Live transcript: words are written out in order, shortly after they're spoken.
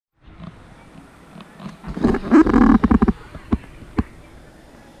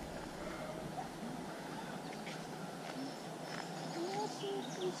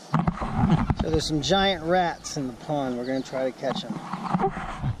There's some giant rats in the pond. We're going to try to catch them.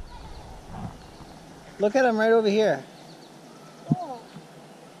 Look at them right over here.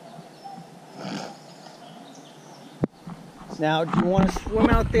 Now, do you want to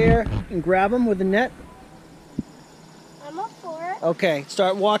swim out there and grab them with a net? I'm up for it. Okay,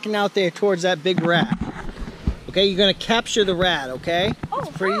 start walking out there towards that big rat. Okay, you're going to capture the rat, okay? Oh,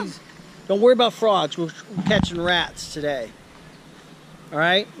 it's pretty easy. Don't worry about frogs. We're catching rats today. All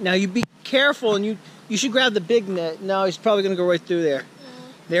right? Now, you be careful, and you should grab the big net. No, he's probably going to go right through there. Yeah.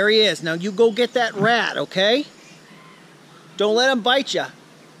 There he is. Now, you go get that rat, okay? Don't let him bite you.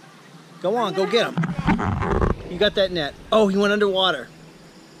 Go on, go get him. You got that net. Oh, he went underwater.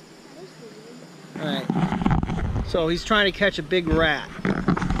 All right. So he's trying to catch a big rat.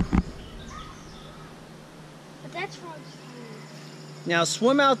 But that's frogs. Now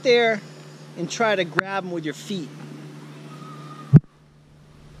swim out there and try to grab him with your feet.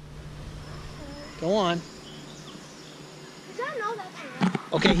 Go on. I know that's a rat.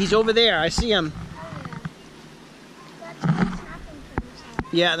 Okay, he's over there. I see him. Oh, yeah. That's what's happening for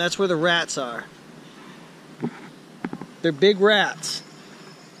himself. Yeah, that's where the rats are. They're big rats.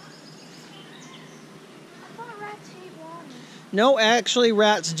 I thought rats hate water. No, actually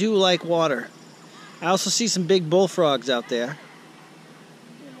rats do like water. I also see some big bullfrogs out there.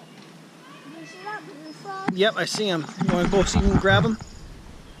 You see that blue frog? Yep, I see him. You want to go see if you can grab him?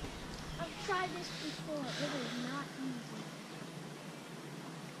 I've tried this before. It is not easy.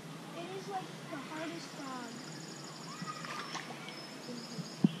 It is like the hardest frog.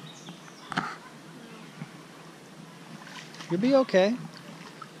 You'll be okay.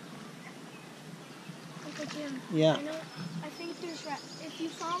 Look at him. Yeah. I think there's rats. If you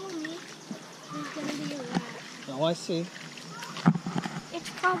follow me, there's going to be a rat. Oh, I see. It's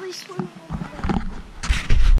probably swimming.